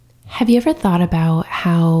Have you ever thought about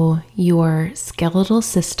how your skeletal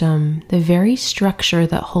system, the very structure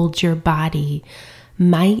that holds your body,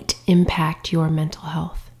 might impact your mental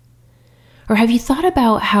health? Or have you thought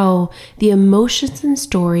about how the emotions and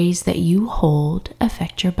stories that you hold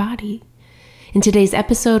affect your body? In today's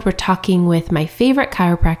episode, we're talking with my favorite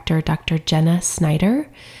chiropractor, Dr. Jena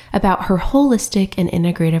Snyder, about her holistic and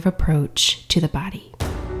integrative approach to the body.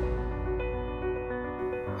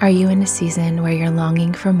 Are you in a season where you're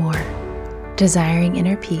longing for more, desiring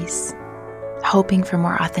inner peace, hoping for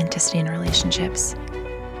more authenticity in relationships?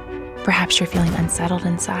 Perhaps you're feeling unsettled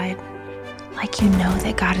inside, like you know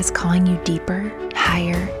that God is calling you deeper,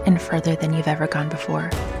 higher, and further than you've ever gone before.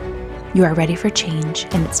 You are ready for change,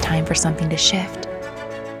 and it's time for something to shift.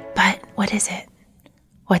 But what is it?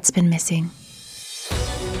 What's been missing?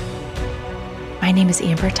 My name is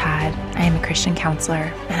Amber Todd. I am a Christian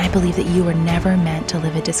counselor, and I believe that you were never meant to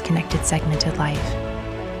live a disconnected, segmented life.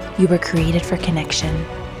 You were created for connection,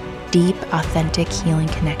 deep, authentic, healing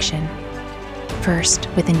connection. First,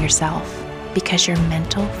 within yourself, because your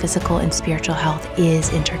mental, physical, and spiritual health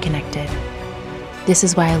is interconnected. This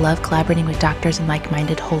is why I love collaborating with doctors and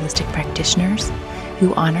like-minded holistic practitioners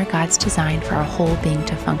who honor God's design for our whole being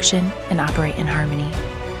to function and operate in harmony.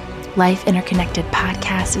 Life Interconnected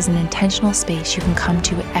Podcast is an intentional space you can come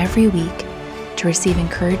to every week to receive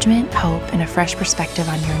encouragement, hope, and a fresh perspective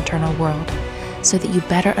on your internal world so that you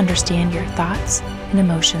better understand your thoughts and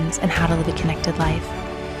emotions and how to live a connected life.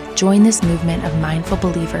 Join this movement of mindful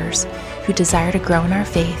believers who desire to grow in our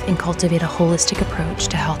faith and cultivate a holistic approach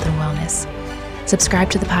to health and wellness. Subscribe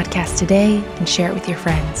to the podcast today and share it with your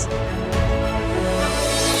friends.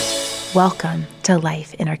 Welcome to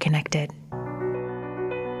Life Interconnected.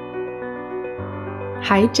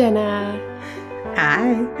 Hi, Jena.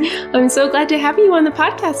 Hi. I'm so glad to have you on the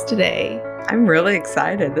podcast today. I'm really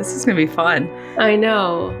excited. This is going to be fun. I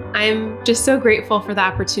know. I'm just so grateful for the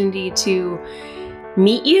opportunity to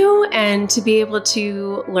meet you and to be able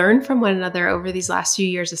to learn from one another over these last few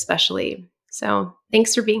years, especially. So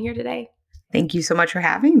thanks for being here today. Thank you so much for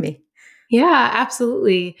having me. Yeah,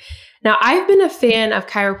 absolutely. Now, I've been a fan of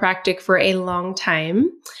chiropractic for a long time,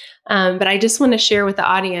 but I just want to share with the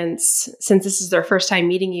audience, since this is their first time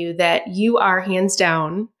meeting you, that you are hands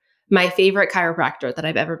down my favorite chiropractor that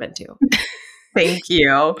I've ever been to. Thank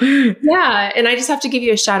you. Yeah, and I just have to give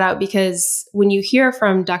you a shout out because when you hear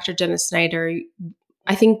from Dr. Jena Snyder,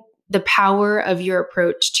 I think the power of your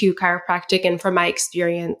approach to chiropractic and from my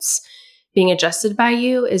experience being adjusted by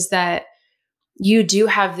you is that you do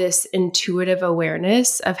have this intuitive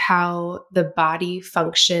awareness of how the body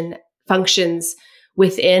functions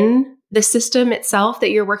within the system itself that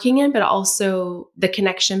you're working in, but also the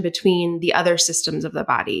connection between the other systems of the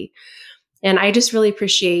body. And I just really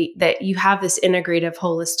appreciate that you have this integrative,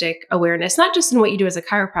 holistic awareness, not just in what you do as a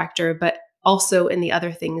chiropractor, but also in the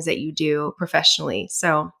other things that you do professionally.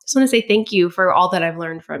 So I just want to say thank you for all that I've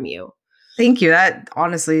learned from you. Thank you. That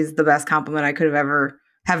honestly is the best compliment I could have ever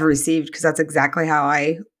received, because that's exactly how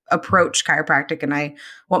I approach chiropractic, and I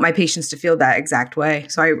want my patients to feel that exact way.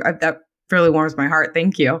 So I that really warms my heart.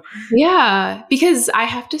 Thank you. Yeah, because I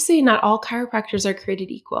have to say not all chiropractors are created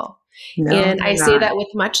equal. No, And I say that with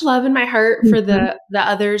much love in my heart for the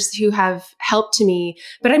others who have helped me.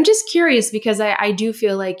 But I'm just curious because I do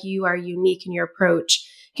feel like you are unique in your approach.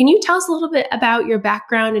 Can you tell us a little bit about your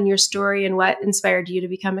background and your story and what inspired you to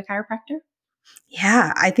become a chiropractor?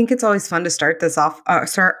 Yeah, I think it's always fun to start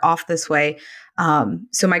off this way.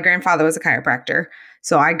 So my grandfather was a chiropractor.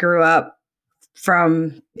 So I grew up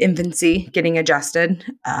from infancy getting adjusted.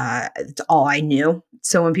 It's all I knew.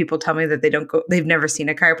 So when people tell me that they've never seen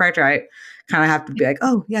a chiropractor, I kind of have to be like,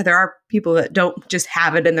 oh yeah, there are people that don't just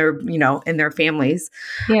have it in their families.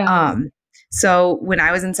 Yeah. So when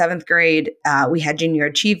I was in 7th grade, we had junior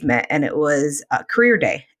achievement, and it was a career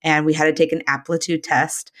day, and we had to take an aptitude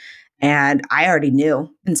test. And I already knew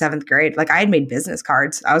in 7th grade, like I had made business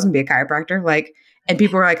cards. I was gonna be a chiropractor. And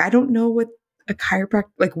people were like, I don't know what a chiropractor,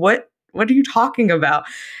 like what are you talking about?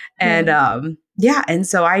 And and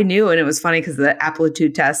so I knew, and it was funny because the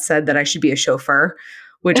aptitude test said that I should be a chauffeur,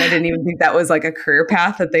 which I didn't even think that was like a career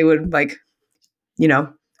path that they would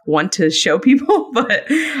want to show people. But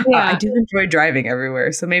I do enjoy driving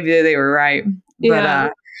everywhere, so maybe they were right. Yeah.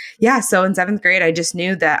 But so in 7th grade, I just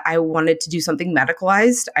knew that I wanted to do something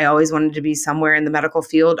medicalized. I always wanted to be somewhere in the medical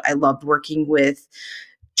field. I loved working with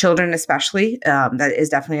children, especially. That is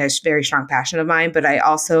definitely a very strong passion of mine. But I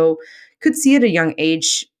also could see at a young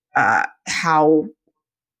age how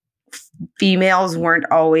females weren't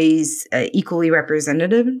always equally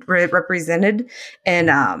represented in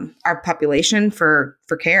our population for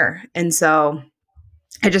care. And so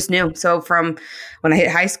I just knew. So from when I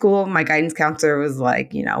hit high school, my guidance counselor was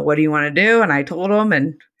like, what do you want to do? And I told him.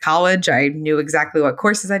 And college, I knew exactly what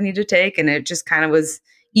courses I need to take. And it just kind of was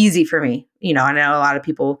easy for me. I know a lot of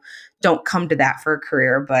people don't come to that for a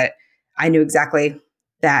career, but I knew exactly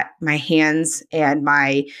that my hands and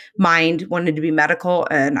my mind wanted to be medical,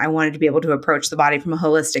 and I wanted to be able to approach the body from a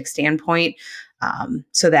holistic standpoint,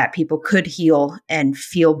 so that people could heal and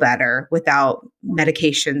feel better without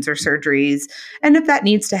medications or surgeries. And if that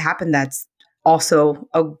needs to happen, that's also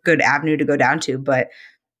a good avenue to go down to. But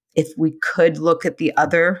if we could look at the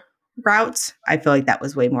other routes, I feel like that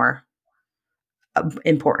was way more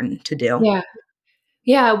important to do. Yeah.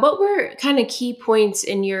 Yeah. What were kind of key points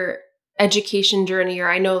in your education journey, or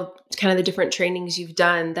I know kind of the different trainings you've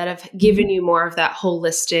done that have given you more of that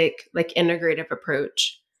holistic, like integrative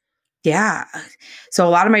approach? Yeah. So a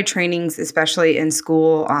lot of my trainings, especially in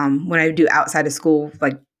school, when I do outside of school,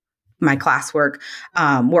 like my classwork,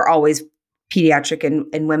 were always pediatric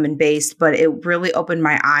and women based, but it really opened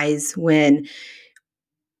my eyes when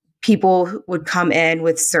people would come in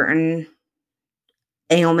with certain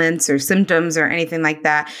ailments or symptoms or anything like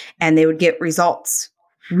that, and they would get results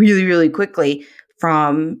really, really quickly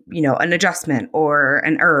from, an adjustment or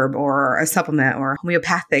an herb or a supplement or a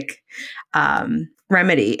homeopathic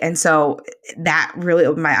remedy. And so that really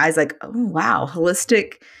opened my eyes, like, oh, wow,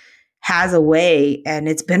 holistic has a way, and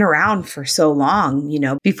it's been around for so long.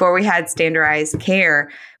 Before we had standardized care,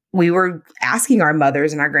 we were asking our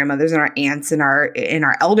mothers and our grandmothers and our aunts and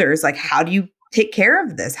our elders, like, how do you take care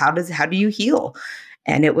of this? How do you heal?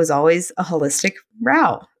 And it was always a holistic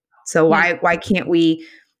route. So Yeah. why can't we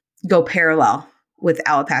go parallel with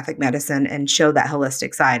allopathic medicine and show that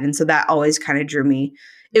holistic side? And so that always kind of drew me.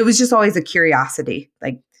 It was just always a curiosity,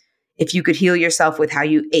 like, if you could heal yourself with how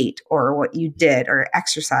you ate or what you did or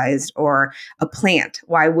exercised or a plant,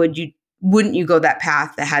 why wouldn't you go that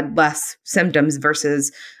path that had less symptoms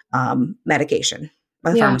versus medication,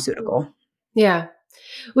 a Yeah. pharmaceutical? Yeah.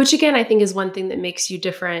 Which again, I think is one thing that makes you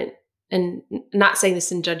different. And not saying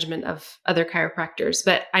this in judgment of other chiropractors,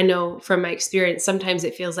 but I know from my experience, sometimes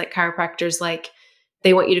it feels like chiropractors, like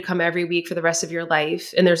they want you to come every week for the rest of your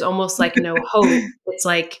life. And there's almost like no hope. It's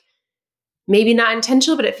like maybe not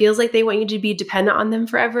intentional, but it feels like they want you to be dependent on them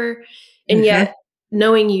forever. And Hmm. yet,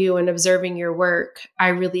 knowing you and observing your work, I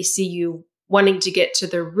really see you wanting to get to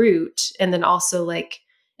the root and then also like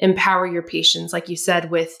empower your patients, like you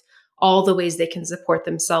said, with all the ways they can support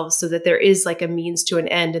themselves so that there is like a means to an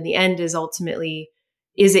end. And the end is ultimately,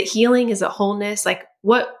 is it healing? Is it wholeness? Like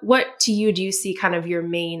what to you do you see kind of your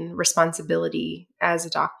main responsibility as a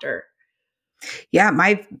doctor? Yeah,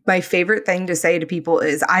 my favorite thing to say to people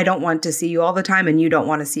is, I don't want to see you all the time and you don't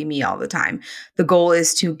want to see me all the time. The goal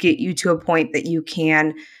is to get you to a point that you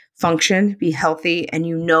can function, be healthy, and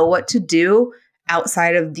you know what to do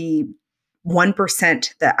outside of the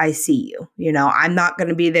 1% that I see you. I'm not going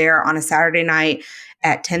to be there on a Saturday night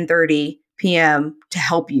at 10:30 p.m. to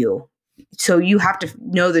help you. So you have to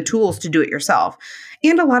know the tools to do it yourself.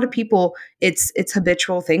 And a lot of people, it's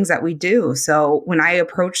habitual things that we do. So when I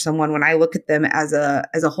approach someone, when I look at them as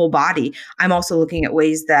a whole body, I'm also looking at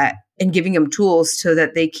ways that and giving them tools so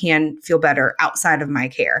that they can feel better outside of my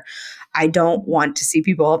care. I don't want to see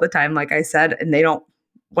people all the time, like I said, and they don't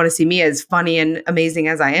want to see me as funny and amazing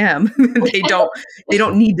as I am. They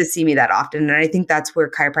don't need to see me that often. And I think that's where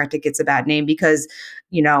chiropractic gets a bad name because,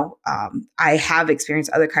 I have experienced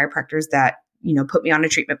other chiropractors that, put me on a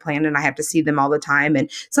treatment plan and I have to see them all the time. And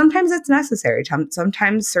sometimes it's necessary.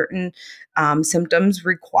 Sometimes certain symptoms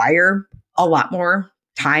require a lot more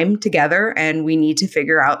time together and we need to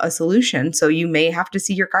figure out a solution. So you may have to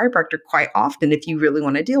see your chiropractor quite often if you really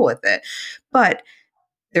want to deal with it. But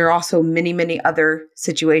there are also many, many other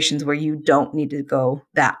situations where you don't need to go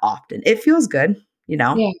that often. It feels good.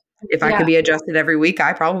 Yeah. If I Yeah. could be adjusted every week,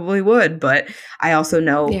 I probably would. But I also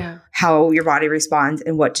know Yeah. how your body responds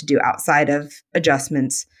and what to do outside of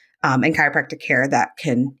adjustments and chiropractic care that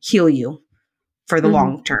can heal you for the Mhm.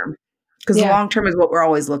 long term. Because the Yeah. long term is what we're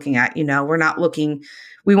always looking at. We're not looking,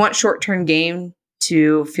 we want short term gain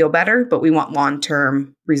to feel better, but we want long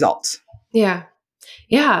term results. Yeah.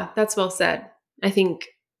 Yeah, that's well said. I think,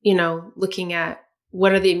 looking at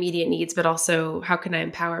what are the immediate needs, but also how can I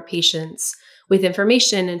empower patients with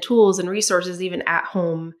information and tools and resources, even at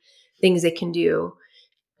home, things they can do.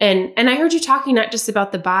 And I heard you talking not just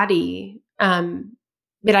about the body,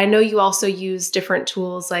 but I know you also use different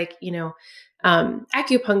tools like,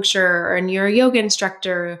 acupuncture and you're a yoga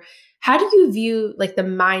instructor. How do you view like the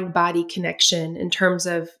mind body connection in terms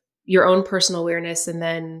of your own personal awareness and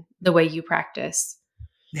then the way you practice?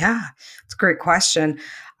 Yeah, it's a great question.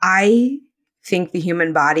 I think the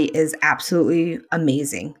human body is absolutely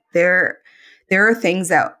amazing. There are things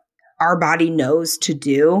that our body knows to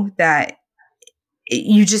do that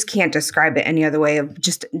you just can't describe it any other way, of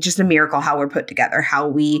just a miracle how we're put together, how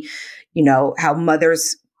we, how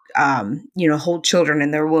mothers hold children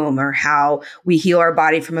in their womb, or how we heal our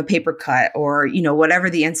body from a paper cut, or whatever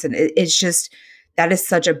the incident. It's just, that is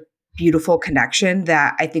such a beautiful connection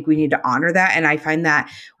that I think we need to honor that. And I find that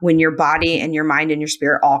when your body and your mind and your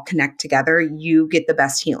spirit all connect together, you get the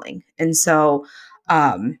best healing. And so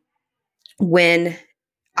when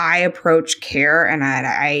I approach care and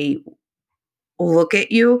I look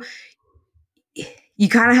at you, you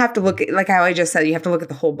kind of have to look at, like I just said, you have to look at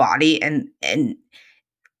the whole body. And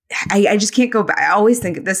I just can't go back. I always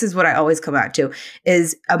think, this is what I always come back to,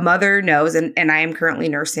 is a mother knows, and I am currently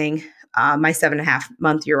nursing my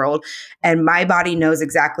 7.5-month-old, and my body knows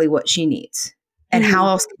exactly what she needs. And how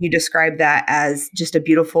else can you describe that as just a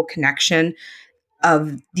beautiful connection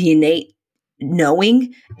of the innate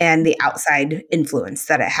knowing and the outside influence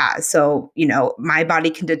that it has? So, my body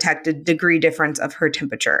can detect a degree difference of her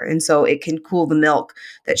temperature. And so it can cool the milk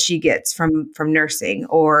that she gets from nursing,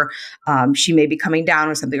 or she may be coming down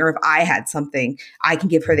with something, or if I had something, I can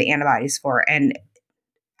give her the antibodies for it. And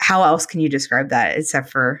how else can you describe that except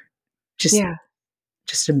for just, Yeah.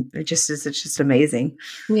 it's just amazing.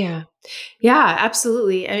 Yeah. Yeah,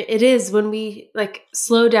 absolutely. It is when we like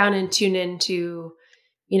slow down and tune into,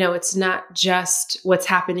 it's not just what's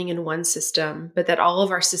happening in one system, but that all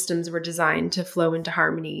of our systems were designed to flow into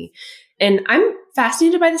harmony. And I'm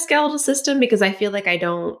fascinated by the skeletal system because I feel like I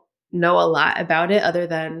don't know a lot about it other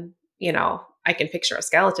than, I can picture a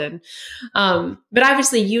skeleton. But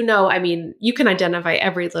obviously, I mean, you can identify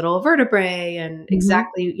every little vertebrae and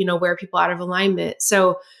exactly, where people are out of alignment.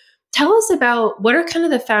 So tell us about what are kind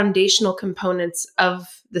of the foundational components of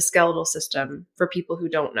the skeletal system for people who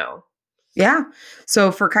don't know. Yeah. So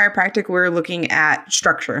for chiropractic, we're looking at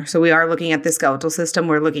structure. So we are looking at the skeletal system.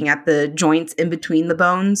 We're looking at the joints in between the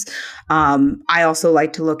bones. I also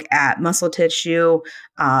like to look at muscle tissue,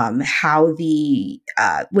 how the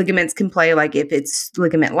ligaments can play. Like if it's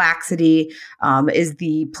ligament laxity, is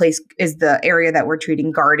the area that we're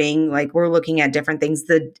treating guarding. Like we're looking at different things.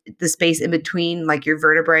 The space in between, like your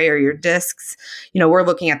vertebrae or your discs. We're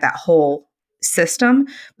looking at that whole system,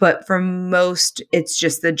 but for most, it's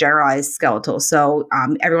just the generalized skeletal. So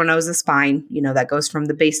everyone knows the spine, that goes from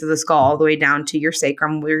the base of the skull all the way down to your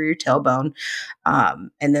sacrum or your tailbone.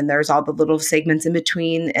 And then there's all the little segments in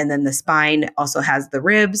between. And then the spine also has the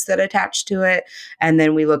ribs that attach to it. And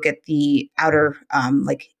then we look at the outer,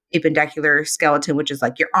 like appendicular skeleton, which is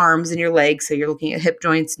like your arms and your legs. So you're looking at hip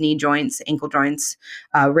joints, knee joints, ankle joints,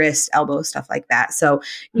 wrist, elbow, stuff like that. So,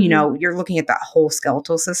 you're looking at that whole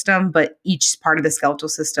skeletal system, but each part of the skeletal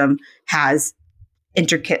system has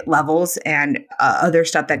intricate levels and other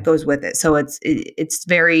stuff that goes with it. So it's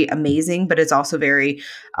very amazing, but it's also very,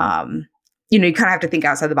 you kind of have to think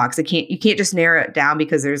outside the box. You can't just narrow it down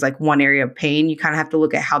because there's like one area of pain. You kind of have to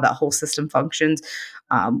look at how that whole system functions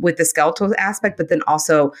with the skeletal aspect, but then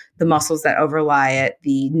also the muscles that overlie it,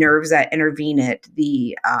 the nerves that intervene it,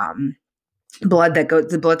 the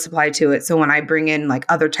blood supply to it. So when I bring in like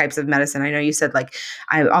other types of medicine, I know you said like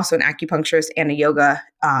I'm also an acupuncturist and a yoga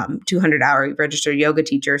 200-hour registered yoga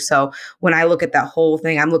teacher. So when I look at that whole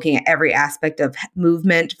thing, I'm looking at every aspect of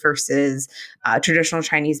movement versus traditional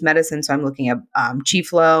Chinese medicine. So I'm looking at chi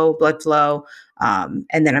flow, blood flow, and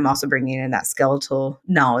then I'm also bringing in that skeletal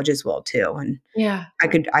knowledge as well too. And Yeah. I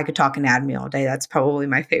could talk anatomy all day. That's probably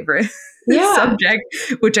my favorite Yeah. subject,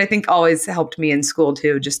 which I think always helped me in school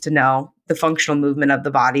too, just to know the functional movement of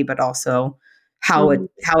the body, but also how it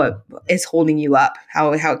is holding you up,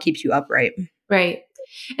 how it keeps you upright. Right.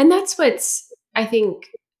 And that's what's, I think,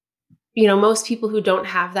 most people who don't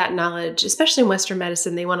have that knowledge, especially in Western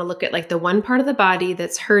medicine, they want to look at like the one part of the body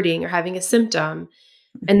that's hurting or having a symptom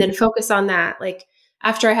and then focus on that. Like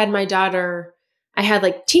after I had my daughter, I had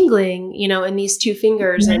like tingling, in these two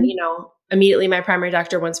fingers. And, immediately my primary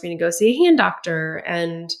doctor wants me to go see a hand doctor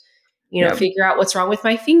and, Yep. figure out what's wrong with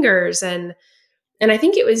my fingers. And I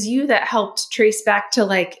think it was you that helped trace back to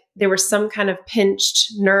like, there was some kind of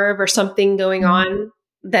pinched nerve or something going on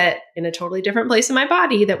that in a totally different place in my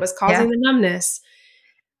body that was causing the numbness.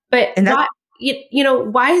 But And that, why,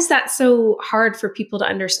 why is that so hard for people to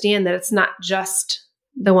understand that it's not just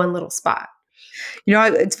the one little spot?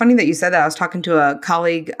 It's funny that you said that. I was talking to a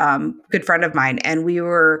colleague, good friend of mine, and we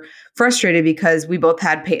were frustrated because we both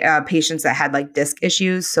had patients that had like disc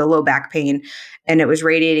issues, so low back pain, and it was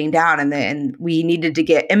radiating down, and we needed to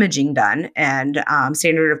get imaging done. And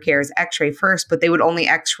standard of care is X-ray first, but they would only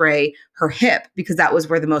X-ray her hip because that was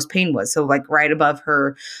where the most pain was. So like right above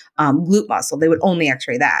her glute muscle, they would only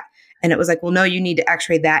X-ray that. And it was like, well, no, you need to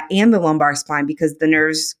X-ray that and the lumbar spine because the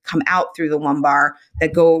nerves come out through the lumbar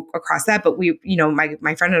that go across that. But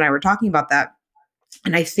my friend and I were talking about that.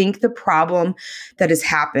 And I think the problem that has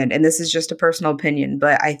happened, and this is just a personal opinion,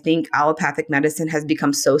 but I think allopathic medicine has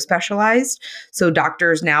become so specialized. So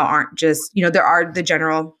doctors now aren't just, there are the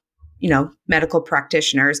general, medical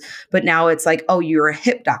practitioners, but now it's like, oh, you're a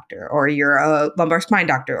hip doctor, or you're a lumbar spine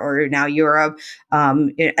doctor, or now you're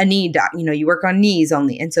a knee doc, you work on knees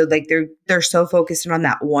only. And so like they're so focused on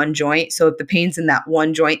that one joint. So if the pain's in that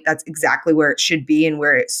one joint, that's exactly where it should be and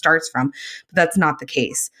where it starts from. But that's not the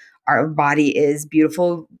case. Our body is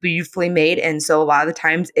beautifully made. And so a lot of the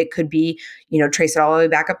times it could be, trace it all the way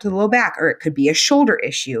back up to the low back, or it could be a shoulder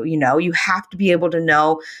issue. You have to be able to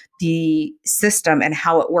know the system and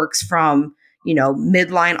how it works from,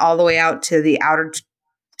 midline all the way out to the outer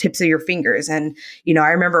tips of your fingers. And, I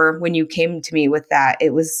remember when you came to me with that,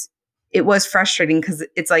 it was frustrating because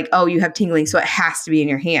it's like, oh, you have tingling, so it has to be in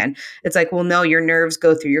your hand. It's like, well, no, your nerves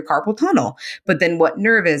go through your carpal tunnel. But then what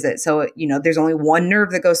nerve is it? So, there's only one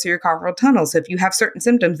nerve that goes through your carpal tunnel. So if you have certain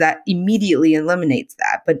symptoms, that immediately eliminates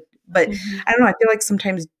that. But I don't know, I feel like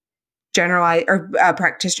sometimes generalized or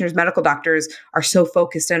practitioners, medical doctors are so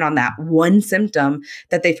focused in on that one symptom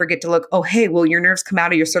that they forget to look, oh, hey, well, your nerves come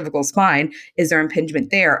out of your cervical spine. Is there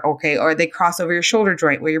impingement there? Okay. Or they cross over your shoulder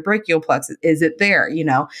joint where your brachial plexus, is it there? You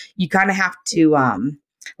kind of have to,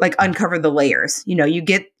 like uncover the layers. You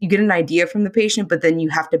get an idea from the patient, but then you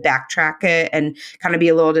have to backtrack it and kind of be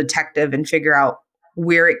a little detective and figure out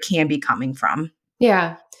where it can be coming from.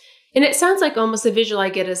 Yeah. And it sounds like almost the visual I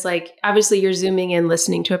get is like, obviously you're zooming in,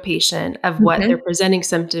 listening to a patient of what their presenting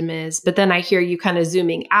symptom is. But then I hear you kind of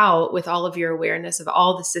zooming out with all of your awareness of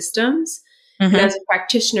all the systems. And as a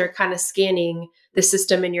practitioner, kind of scanning the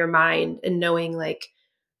system in your mind and knowing like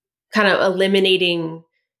kind of eliminating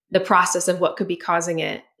the process of what could be causing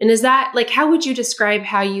it. And is that like, how would you describe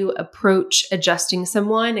how you approach adjusting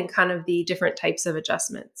someone and kind of the different types of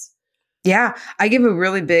adjustments? Yeah, I give a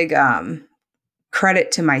really big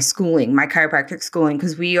credit to my schooling, my chiropractic schooling,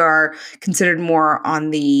 because we are considered more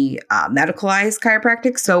on the medicalized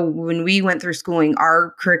chiropractic. So when we went through schooling,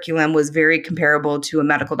 our curriculum was very comparable to a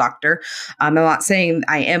medical doctor. I'm not saying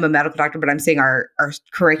I am a medical doctor, but I'm saying our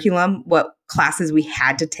curriculum, what classes we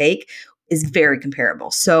had to take, is very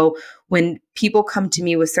comparable. So when people come to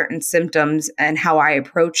me with certain symptoms and how I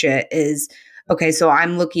approach it is, okay, so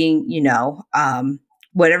I'm looking,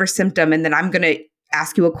 whatever symptom, and then I'm going to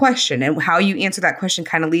ask you a question, and how you answer that question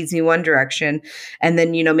kind of leads me one direction. And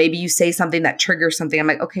then, maybe you say something that triggers something. I'm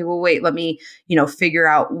like, okay, well, wait, let me, figure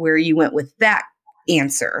out where you went with that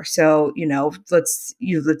answer. So, let's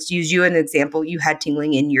use you an example. You had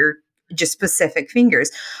tingling in your just specific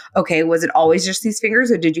fingers. Okay. Was it always just these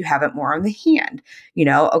fingers, or did you have it more on the hand?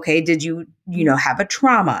 Okay. Did you, have a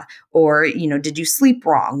trauma, or, did you sleep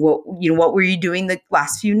wrong? Well, what were you doing the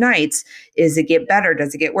last few nights? Is it get better?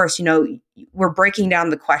 Does it get worse? We're breaking down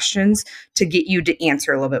the questions to get you to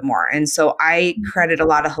answer a little bit more. And so I credit a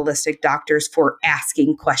lot of holistic doctors for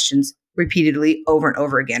asking questions repeatedly over and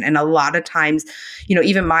over again. And a lot of times,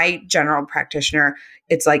 even my general practitioner,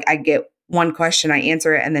 it's like I get one question, I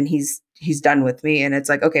answer it, and then he's done with me. And it's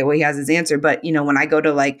like, okay, well, he has his answer. But, when I go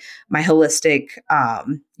to like my holistic,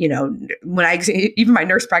 when even my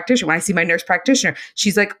nurse practitioner, when I see my nurse practitioner,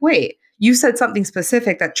 she's like, wait, you said something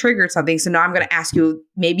specific that triggered something. So now I'm going to ask you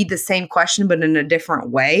maybe the same question, but in a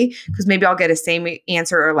different way, because maybe I'll get a same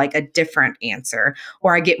answer or like a different answer,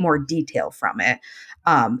 or I get more detail from it.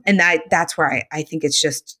 And that's where I think it's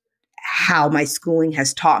just how my schooling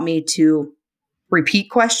has taught me to repeat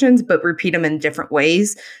questions, but repeat them in different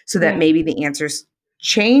ways so that maybe the answers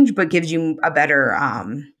change, but gives you a better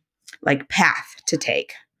like path to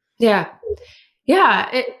take. Yeah.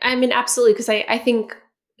 Yeah. I mean, absolutely. Because I think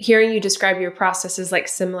hearing you describe your process is like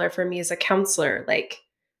similar for me as a counselor. Like,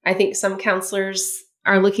 I think some counselors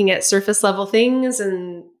are looking at surface level things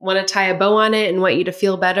and want to tie a bow on it and want you to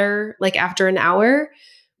feel better like after an hour,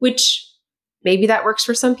 which maybe that works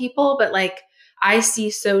for some people, but like I see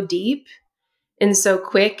so deep and so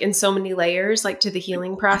quick and so many layers like to the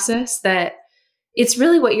healing process that it's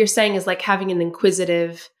really what you're saying is like having an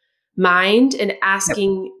inquisitive mind and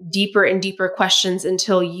asking deeper and deeper questions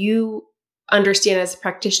until you understand as a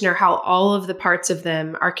practitioner how all of the parts of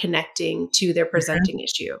them are connecting to their presenting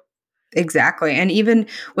issue. Exactly. And even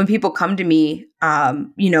when people come to me,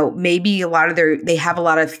 maybe they have a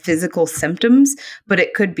lot of physical symptoms, but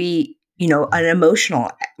it could be, an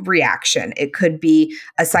emotional reaction. It could be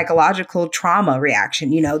a psychological trauma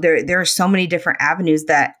reaction. There are so many different avenues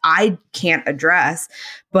that I can't address,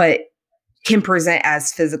 but can present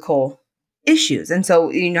as physical issues. And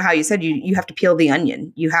so, how you said you have to peel the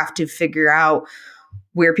onion. You have to figure out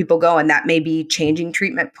where people go, and that may be changing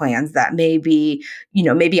treatment plans. That may be,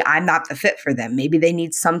 maybe I'm not the fit for them. Maybe they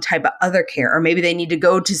need some type of other care, or maybe they need to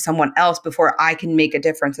go to someone else before I can make a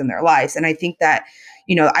difference in their lives. And I think that,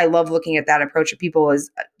 I love looking at that approach of people as,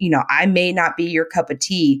 I may not be your cup of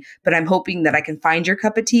tea, but I'm hoping that I can find your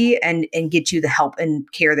cup of tea and get you the help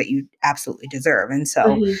and care that you absolutely deserve. And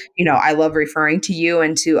so, I love referring to you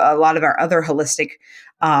and to a lot of our other holistic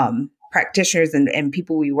practitioners and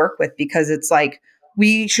people we work with, because it's like,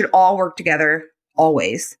 we should all work together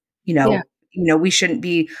always. Yeah. We shouldn't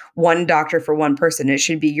be one doctor for one person. It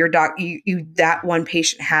should be your that one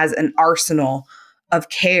patient has an arsenal of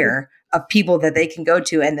care of people that they can go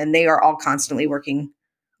to, and then they are all constantly working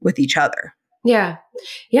with each other. Yeah.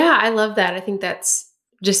 Yeah. I love that. I think that's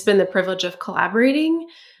just been the privilege of collaborating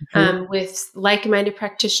with like-minded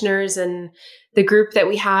practitioners, and the group that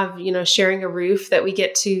we have, sharing a roof, that we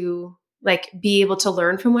get to like be able to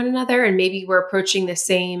learn from one another. And maybe we're approaching the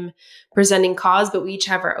same presenting cause, but we each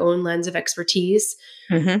have our own lens of expertise.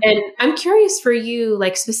 And I'm curious for you,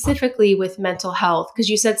 like specifically with mental health, because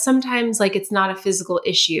you said sometimes like it's not a physical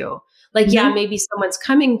issue. Like, yeah, maybe someone's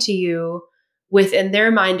coming to you with in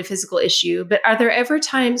their mind a physical issue, but are there ever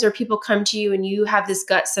times where people come to you and you have this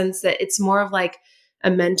gut sense that it's more of like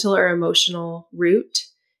a mental or emotional root?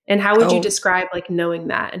 And how would you describe like knowing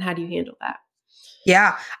that, and how do you handle that?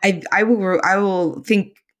 Yeah, I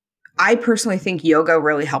personally think yoga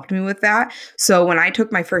really helped me with that. So when I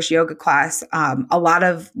took my first yoga class, a lot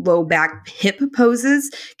of low back hip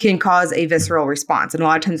poses can cause a visceral response. And a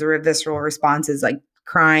lot of times the visceral response is like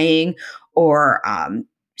crying or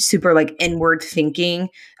super like inward thinking,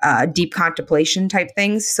 deep contemplation type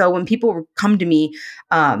things. So when people come to me,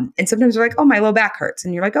 and sometimes they're like, oh, my low back hurts.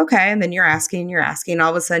 And you're like, okay. And then you're asking, and all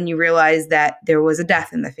of a sudden you realize that there was a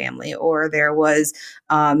death in the family, or there was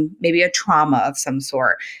maybe a trauma of some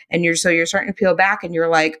sort. And you're starting to peel back, and you're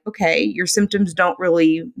like, okay, your symptoms don't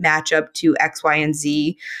really match up to X, Y, and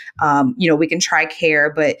Z. We can try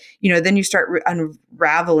care, but, then you start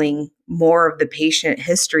unraveling more of the patient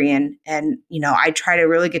history. And, I try to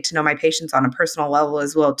really get to know my patients on a personal level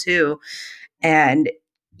as well, too. And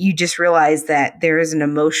you just realize that there is an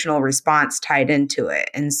emotional response tied into it.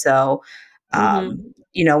 And so, when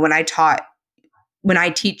I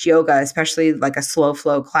teach yoga, especially like a slow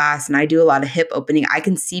flow class, and I do a lot of hip opening, I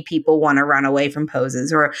can see people want to run away from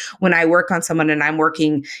poses. Or when I work on someone and I'm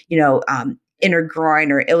working, inner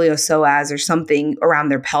groin or iliopsoas or something around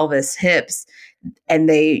their pelvis, hips, and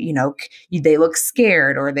they look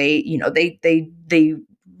scared, or they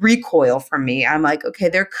recoil from me. I'm like, okay,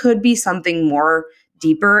 there could be something more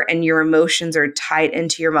deeper, and your emotions are tied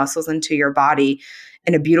into your muscles, into your body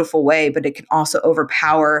in a beautiful way, but it can also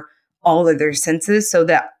overpower all of their senses, so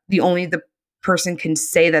that the person can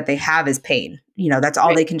say that they have is pain. That's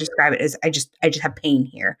all they can describe it as. I just have pain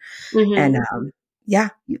here. And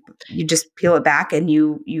you just peel it back, and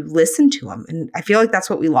you listen to them. And I feel like that's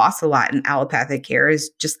what we lost a lot in allopathic care, is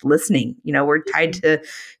just listening. We're tied to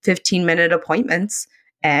 15-minute appointments,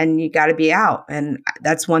 and you got to be out. And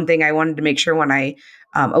that's one thing I wanted to make sure when I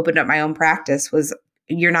opened up my own practice was,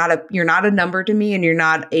 you're not a number to me, and you're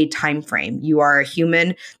not a time frame. You are a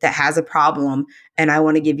human that has a problem, and I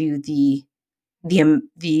want to give you the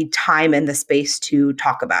time and the space to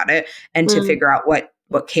talk about it, and to figure out what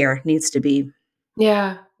care needs to be.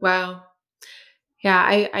 Yeah. Wow.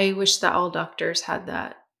 Yeah. I wish that all doctors had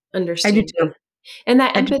that I understanding. do too. And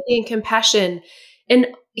that empathy and compassion. And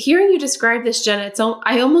hearing you describe this, Jenna,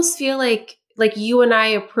 I almost feel like you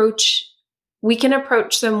and we can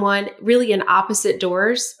approach someone really in opposite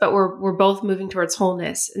doors, but we're both moving towards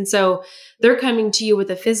wholeness. And so they're coming to you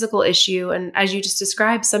with a physical issue. And as you just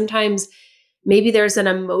described, sometimes maybe there's an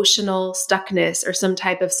emotional stuckness or some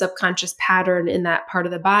type of subconscious pattern in that part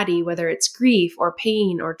of the body, whether it's grief or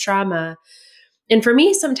pain or trauma. And for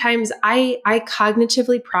me, sometimes I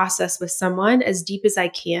cognitively process with someone as deep as I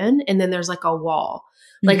can. And then there's like a wall,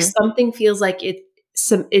 like something feels like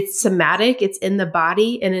it's somatic, it's in the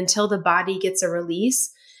body. And until the body gets a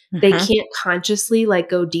release, they can't consciously like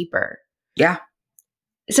go deeper. Yeah.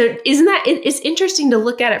 So isn't that, it's interesting to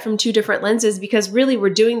look at it from two different lenses, because really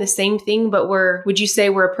we're doing the same thing, but would you say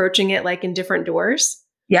we're approaching it like in different doors?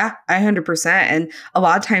 Yeah, 100%. And a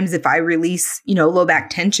lot of times if I release, low back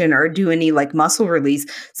tension or do any like muscle release,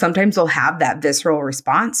 sometimes they'll have that visceral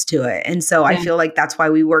response to it. And so I Yeah. feel like that's why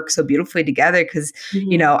we work so beautifully together because,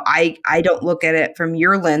 Mhm. I don't look at it from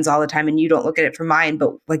your lens all the time and you don't look at it from mine.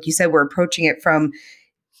 But like you said, we're approaching it from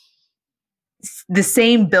the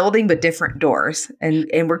same building but different doors. And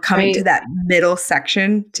we're coming Right. to that middle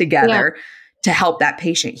section Yeah. together to help that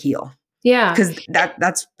patient heal. Yeah. Because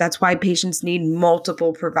that's why patients need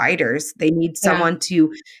multiple providers. They need Yeah. someone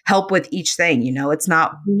to help with each thing. It's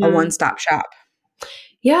not a Mhm. one-stop shop.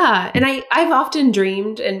 Yeah. And I've often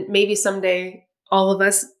dreamed, and maybe someday all of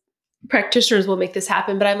us practitioners will make this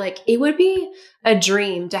happen, but I'm like, it would be a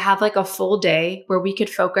dream to have like a full day where we could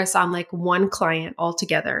focus on like one client all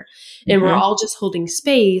together and we're Hmm. all just holding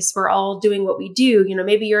space. We're all doing what we do.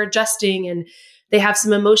 Maybe you're adjusting and they have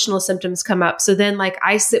some emotional symptoms come up. So then like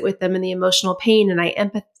I sit with them in the emotional pain and I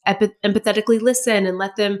empathetically listen and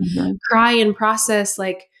let them Hmm. cry and process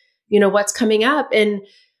like, what's coming up. And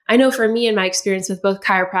I know for me in my experience with both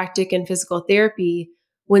chiropractic and physical therapy,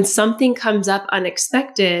 when something comes up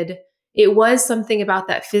unexpected, it was something about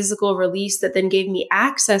that physical release that then gave me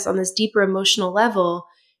access on this deeper emotional level.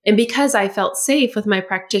 And because I felt safe with my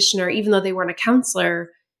practitioner, even though they weren't a counselor,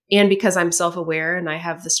 and because I'm self aware and I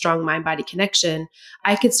have the strong mind body connection,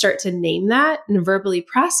 I could start to name that and verbally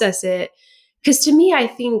process it. Because to me, I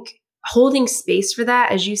think holding space for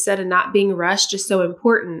that, as you said, and not being rushed is so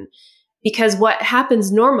important. Because what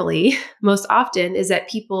happens normally, most often, is that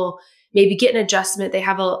people maybe get an adjustment,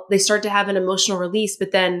 they start to have an emotional release,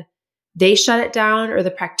 but then they shut it down or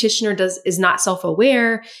the practitioner is not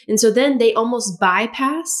self-aware. And so then they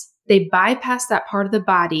bypass that part of the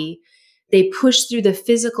body. They push through the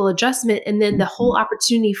physical adjustment and then the whole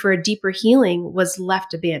opportunity for a deeper healing was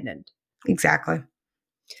left abandoned. Exactly.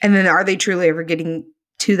 And then are they truly ever getting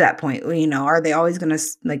to that point? Are they always going to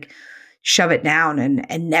like shove it down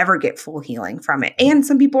and never get full healing from it? And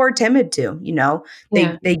some people are timid too,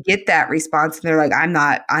 Yeah. they get that response and they're like, I'm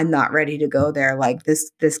not ready to go there. Like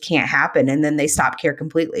this can't happen. And then they stop care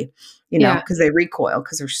completely, Yeah. because they recoil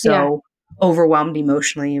because they're Yeah. so overwhelmed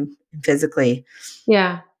emotionally and physically.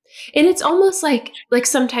 Yeah. And it's almost like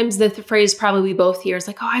sometimes the phrase probably we both hear is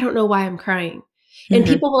like, "Oh, I don't know why I'm crying." And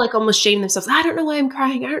Hmm. people will like almost shame themselves. I don't know why I'm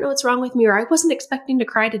crying. I don't know what's wrong with me, or I wasn't expecting to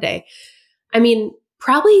cry today. I mean,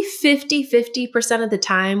 probably 50% of the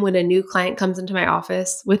time when a new client comes into my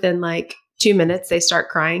office, within like 2 minutes, they start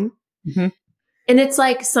crying. Hmm. And it's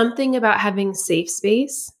like something about having safe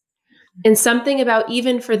space and something about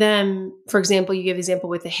even for them, for example, you give example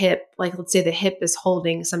with the hip, like let's say the hip is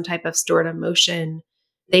holding some type of stored emotion.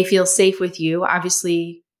 They feel safe with you.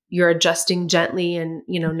 Obviously, you're adjusting gently and,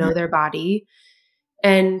 know their body.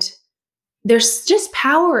 And there's just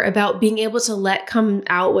power about being able to let come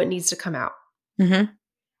out what needs to come out. Hmm. And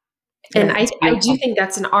Yeah, I it's I do beautiful. think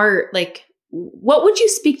that's an art. Like, what would you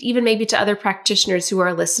speak even maybe to other practitioners who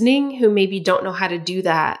are listening who maybe don't know how to do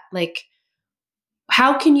that? Like,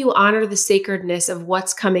 how can you honor the sacredness of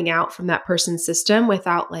what's coming out from that person's system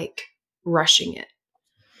without like rushing it?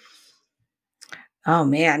 Oh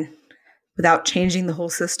man. Without changing the whole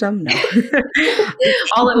system? No.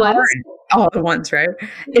 All It's at once? hard all at once, right?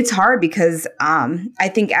 It's hard because, I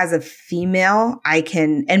think as a female, I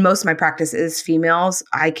can and most of my practice is females,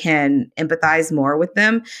 I can empathize more with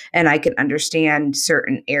them, and I can understand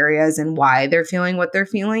certain areas and why they're feeling what they're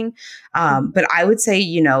feeling. But I would say,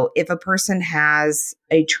 if a person has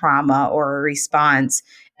a trauma or a response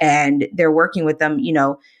and they're working with them,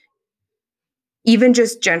 even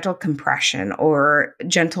just gentle compression or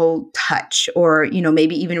gentle touch or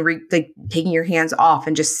maybe even like taking your hands off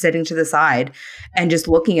and just sitting to the side and just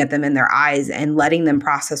looking at them in their eyes and letting them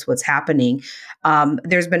process what's happening.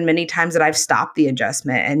 There's been many times that I've stopped the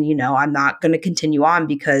adjustment and I'm not going to continue on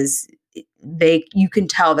because you can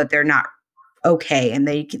tell that they're not okay and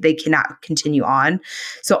they cannot continue on,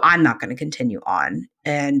 so I'm not going to continue on.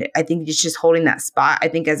 And I think it's just holding that spot. I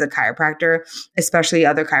think as a chiropractor, especially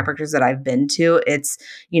other chiropractors that I've been to, it's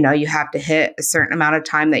you have to hit a certain amount of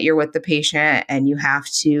time that you're with the patient and you have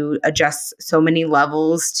to adjust so many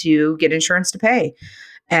levels to get insurance to pay.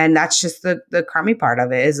 And that's just the crummy part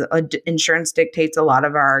of it is insurance dictates a lot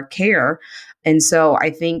of our care. And so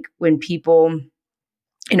I think when people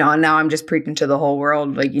and now I'm just preaching to the whole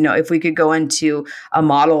world. Like, if we could go into a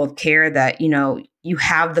model of care that, you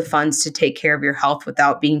have the funds to take care of your health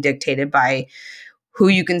without being dictated by who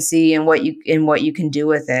you can see and what you can do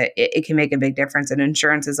with it can make a big difference. And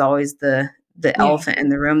insurance is always the Yeah. elephant in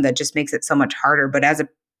the room that just makes it so much harder. But as a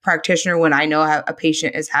practitioner, when I know a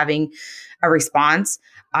patient is having a response,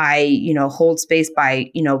 I, hold space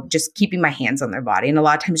by, just keeping my hands on their body. And a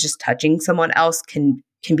lot of times just touching someone else can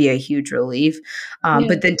can be a huge relief. Yeah.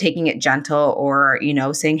 But then taking it gentle, or,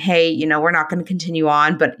 saying, hey, we're not going to continue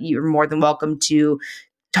on, but you're more than welcome to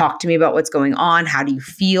talk to me about what's going on. How do you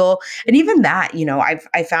feel? And even that,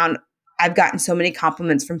 I found I've gotten so many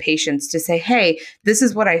compliments from patients to say, hey, this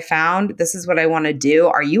is what I found. This is what I want to do.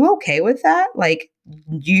 Are you okay with that? Like,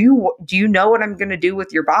 do you know what I'm going to do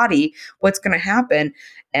with your body? What's going to happen?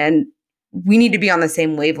 And we need to be on the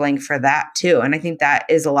same wavelength for that too. And I think that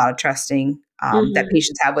is a lot of trusting that Mhm.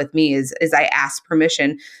 patients have with me is I ask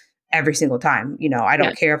permission every single time. I Yeah.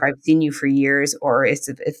 don't care if I've seen you for years or if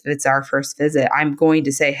it's our first visit. I'm going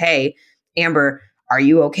to say, hey, Amber, are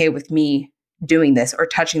you okay with me doing this or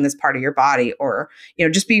touching this part of your body, or,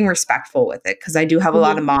 just being respectful with it? Because I do have a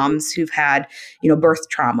lot of Mhm. moms who've had, birth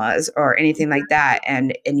traumas or anything like that.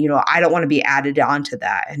 And, I don't want to be added onto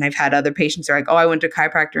that. And I've had other patients who are like, oh, I went to a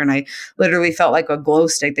chiropractor and I literally felt like a glow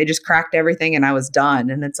stick. They just cracked everything and I was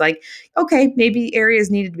done. And it's like, okay, maybe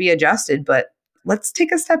areas needed to be adjusted, but let's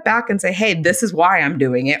take a step back and say, hey, this is why I'm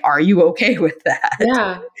doing it. Are you okay with that?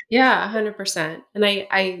 Yeah. Yeah, 100%. And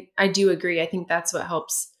I do agree. I think that's what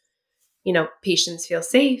helps, patients feel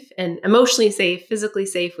safe and emotionally safe, physically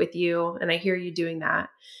safe with you. And I hear you doing that.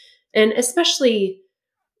 And especially,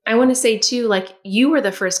 I want to say too, like you were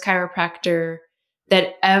the first chiropractor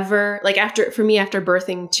that ever, like for me, after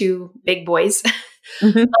birthing two big boys,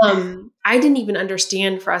 Mhm. I didn't even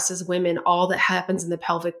understand for us as women all that happens in the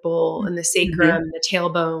pelvic bowl and the Mhm. sacrum, the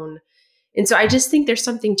tailbone. And so I just think there's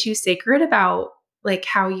something too sacred about like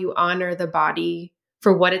how you honor the body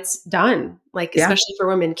for what it's done, like Yeah. especially for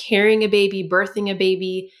women carrying a baby, birthing a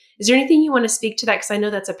baby. Is there anything you want to speak to that? Because I know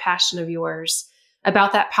that's a passion of yours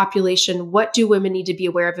about that population. What do women need to be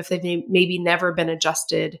aware of if they've maybe never been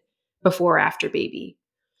adjusted before or after baby?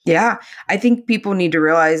 Yeah. I think people need to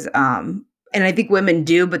realize, and I think women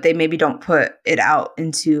do, but they maybe don't put it out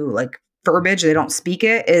into like verbiage. They don't speak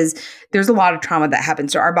it. Is there's a lot of trauma that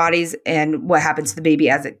happens to our bodies, and what happens to the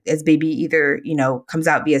baby as baby either comes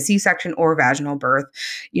out via C-section or vaginal birth.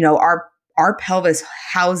 Our pelvis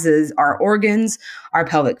houses our organs, our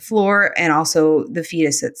pelvic floor, and also the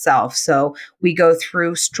fetus itself. So we go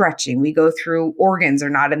through stretching, we go through organs are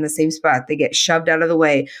not in the same spot. They get shoved out of the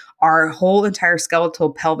way. Our whole entire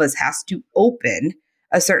skeletal pelvis has to open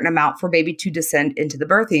a certain amount for baby to descend into the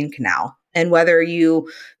birthing canal. And whether you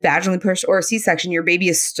vaginally push or a C-section, your baby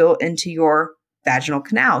is still into your vaginal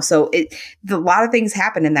canal. So a lot of things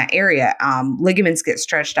happen in that area. Ligaments get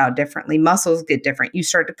stretched out differently, muscles get different. You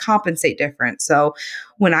start to compensate different. So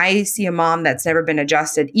when I see a mom that's never been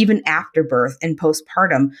adjusted, even after birth and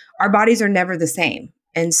postpartum, our bodies are never the same.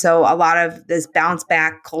 And so a lot of this bounce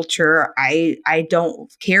back culture, I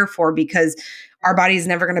don't care for, because our body is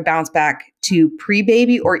never going to bounce back to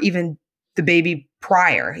pre-baby or even the baby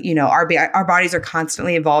prior. Our bodies are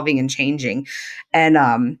constantly evolving and changing. And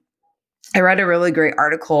I read a really great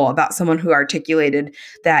article about someone who articulated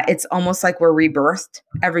that it's almost like we're rebirthed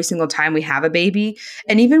every single time we have a baby.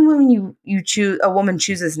 And even when you choose, a woman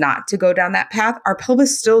chooses not to go down that path, our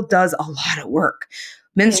pelvis still does a lot of work.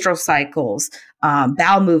 Yeah. Menstrual cycles,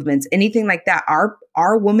 bowel movements, anything like that.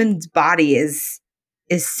 Our woman's body is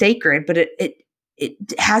sacred, but it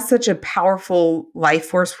has such a powerful life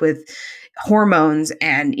force with hormones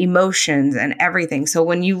and emotions and everything. So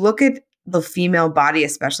when you look at the female body,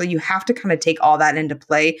 especially, you have to kind of take all that into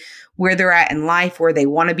play, where they're at in life, where they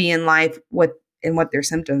want to be in life, what their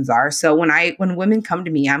symptoms are. So when women come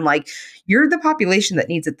to me, I'm like, you're the population that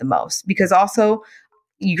needs it the most, because also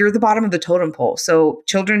you're the bottom of the totem pole. So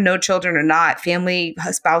children, no children or not, family,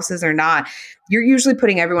 spouses or not, you're usually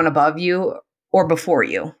putting everyone above you or before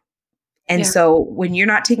you. And Yeah. so when you're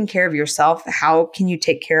not taking care of yourself, how can you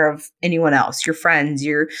take care of anyone else? Your friends,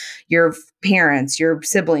 your parents, your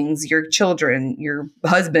siblings, your children, your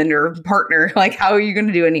husband or partner, like how are you going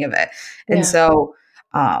to do any of it? And Yeah. so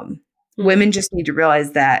um Mm. women just need to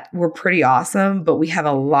realize that we're pretty awesome, but we have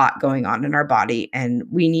a lot going on in our body and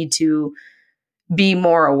we need to be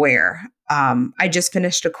more aware. I just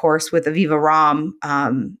finished a course with Aviva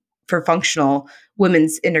Ram for functional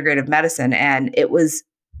women's integrative medicine, and it was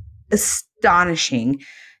astonishing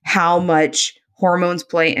how much hormones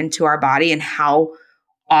play into our body and how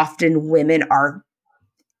often women are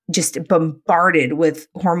just bombarded with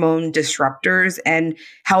hormone disruptors and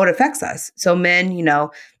how it affects us. So men,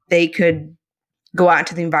 they could go out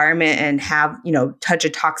into the environment and have, touch a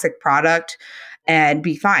toxic product and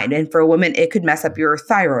be fine. And for a woman, it could mess up your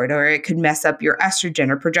thyroid, or it could mess up your estrogen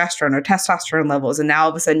or progesterone or testosterone levels. And now all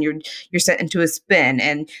of a sudden you're sent into a spin.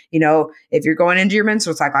 And, if you're going into your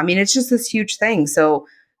menstrual cycle, I mean, it's just this huge thing. So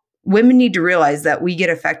women need to realize that we get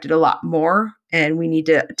affected a lot more, and we need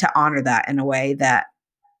to honor that in a way that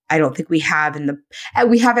I don't think we haven't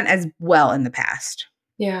as well in the past.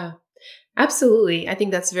 Yeah, absolutely. I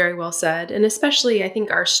think that's very well said. And especially, I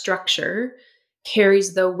think our structure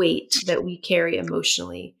carries the weight that we carry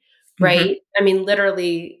emotionally, Mm-hmm. right? I mean,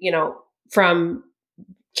 literally, from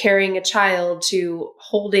carrying a child to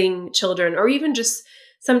holding children, or even just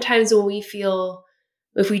sometimes when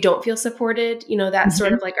if we don't feel supported, that sort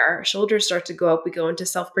Mm-hmm. of like our shoulders start to go up, we go into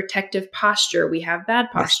self-protective posture, we have bad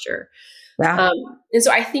Yes. posture. Yeah. And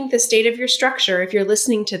so I think the state of your structure, if you're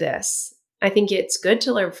listening to this, I think it's good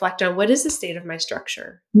to reflect on, what is the state of my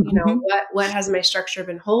structure? Mm-hmm. What has my structure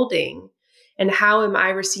been holding? And how am I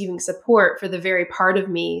receiving support for the very part of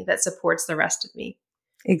me that supports the rest of me?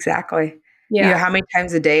 Exactly. Yeah. How many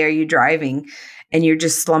times a day are you driving and you're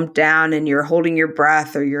just slumped down and you're holding your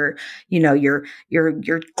breath, or you're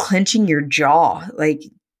clenching your jaw? Like,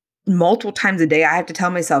 multiple times a day, I have to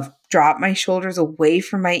tell myself, drop my shoulders away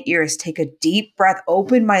from my ears, take a deep breath,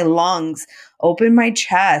 open my lungs, open my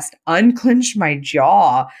chest, unclench my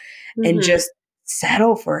jaw, and Hmm. just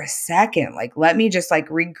settle for a second. Like, let me just like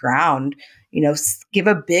reground, give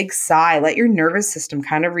a big sigh, let your nervous system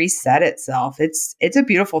kind of reset itself. It's a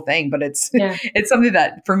beautiful thing, but it's Yeah. it's something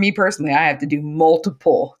that for me personally, I have to do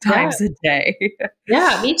multiple Yeah. times a day.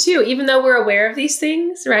 Yeah, me too. Even though we're aware of these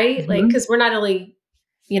things, right? Like, Mhm. because we're not only,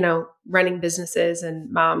 running businesses and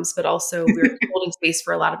moms, but also we're holding space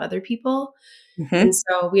for a lot of other people. And Mhm.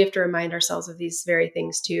 so we have to remind ourselves of these very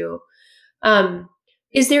things too. Um,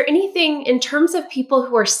 is there anything in terms of people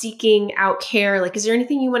who are seeking out care? Like, is there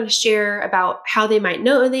anything you want to share about how they might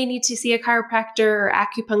know they need to see a chiropractor or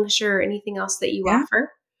acupuncture or anything else that you Yeah.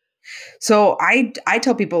 offer? So I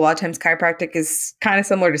tell people a lot of times chiropractic is kind of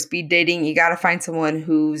similar to speed dating. You got to find someone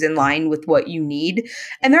who's in line with what you need.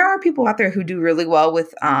 And there are people out there who do really well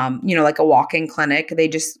with like a walk-in clinic. They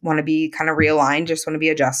just want to be kind of realigned, just want to be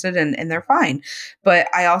adjusted, and they're fine. But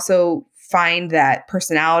I also find that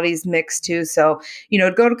personalities mix too. So,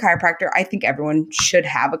 to go to chiropractor, I think everyone should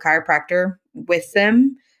have a chiropractor with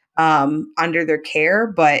them under their care,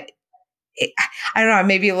 but it, I don't know,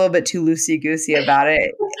 maybe a little bit too loosey goosey about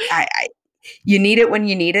it. I You need it when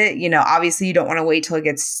you need it. Obviously you don't want to wait till it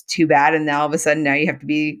gets too bad. And now all of a sudden now you have to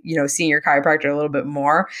be, seeing your chiropractor a little bit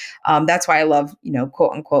more. That's why I love,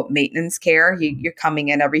 quote unquote maintenance care. You're coming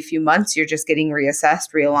in every few months. You're just getting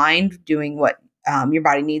reassessed, realigned, doing what your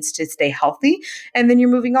body needs to stay healthy. And then you're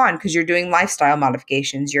moving on because you're doing lifestyle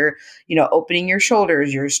modifications. You're, opening your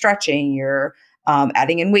shoulders, you're stretching, you're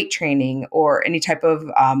adding in weight training or any type of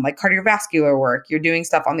like cardiovascular work. You're doing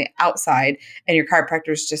stuff on the outside, and your chiropractor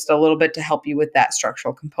is just a little bit to help you with that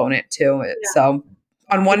structural component too. So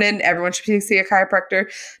on one end, everyone should see a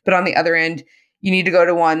chiropractor, but on the other end, you need to go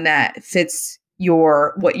to one that fits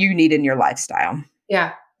what you need in your lifestyle.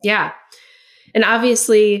 Yeah. Yeah. And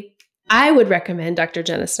obviously, I would recommend Dr.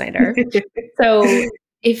 Jena Snyder. So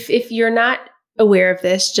if you're not aware of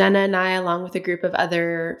this, Jena and I, along with a group of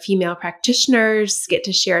other female practitioners, get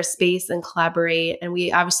to share a space and collaborate. And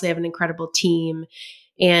we obviously have an incredible team.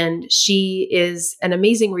 And she is an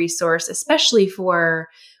amazing resource, especially for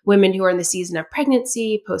women who are in the season of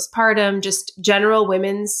pregnancy, postpartum, just general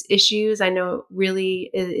women's issues. I know really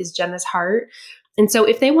is Jena's heart. And so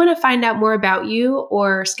if they want to find out more about you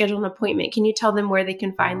or schedule an appointment, can you tell them where they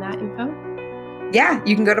can find that info? Yeah,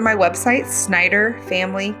 you can go to my website,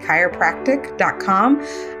 SnyderFamilyChiropractic.com.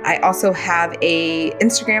 I also have a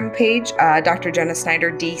Instagram page, Dr. Jena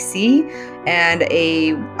Snyder DC, and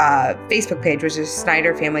a Facebook page, which is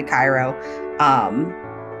Snyder Family Chiro.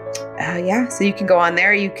 So you can go on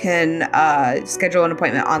there. You can schedule an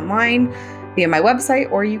appointment online via my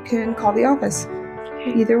website, or you can call the office.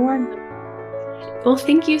 Okay. Either one. Well,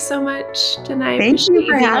 thank you so much, Jena. I Thank appreciate you you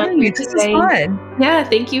for being on having me. here This was today. fun. Yeah,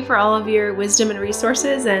 thank you for all of your wisdom and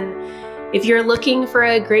resources. And if you're looking for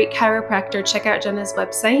a great chiropractor, check out Jena's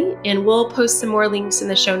website, and we'll post some more links in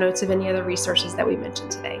the show notes of any other resources that we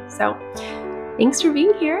mentioned today. So thanks for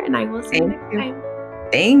being here, and I will see you next time.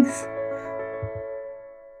 Thanks.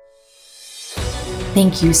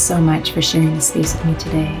 Thank you so much for sharing this space with me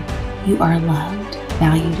today. You are loved,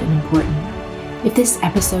 valued, and important. If this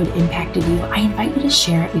episode impacted you, I invite you to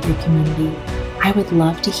share it with your community. I would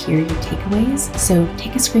love to hear your takeaways, so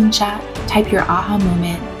take a screenshot, type your aha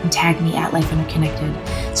moment, and tag me at Life Interconnected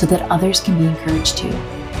so that others can be encouraged too.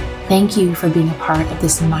 Thank you for being a part of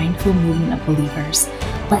this mindful movement of believers.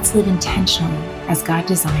 Let's live intentionally as God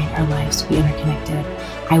designed our lives to be interconnected.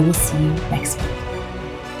 I will see you next week.